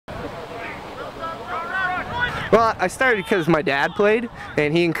Well, I started because my dad played,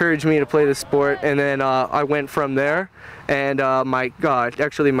 and he encouraged me to play the sport, and then I went from there. And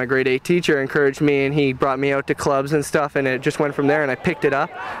actually my grade 8 teacher encouraged me, and he brought me out to clubs and stuff, and it just went from there, and I picked it up.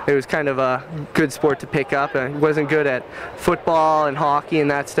 It was kind of a good sport to pick up. I wasn't good at football and hockey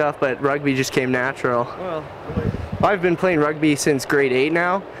and that stuff, but rugby just came natural. Well, I've been playing rugby since grade 8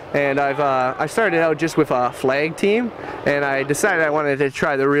 now, and I started out just with a flag team, and I decided I wanted to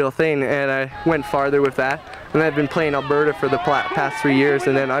try the real thing, and I went farther with that. And I've been playing Alberta for the past 3 years,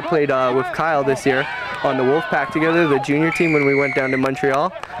 and then I played with Kyle this year on the Wolfpack together, the junior team, when we went down to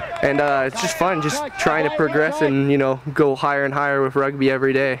Montreal. And it's just fun, just trying to progress and, you know, go higher and higher with rugby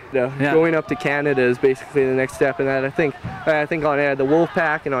every day. Going up to Canada is basically the next step in that. I think on the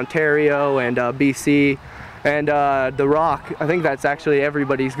Wolfpack in Ontario and BC and the Rock, I think that's actually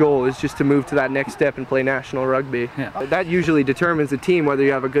everybody's goal, is just to move to that next step and play national rugby. Yeah. That usually determines the team, whether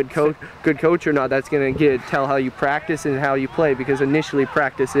you have a good coach or not. That's going to tell how you practice and how you play, because initially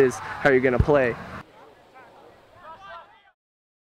practice is how you're going to play.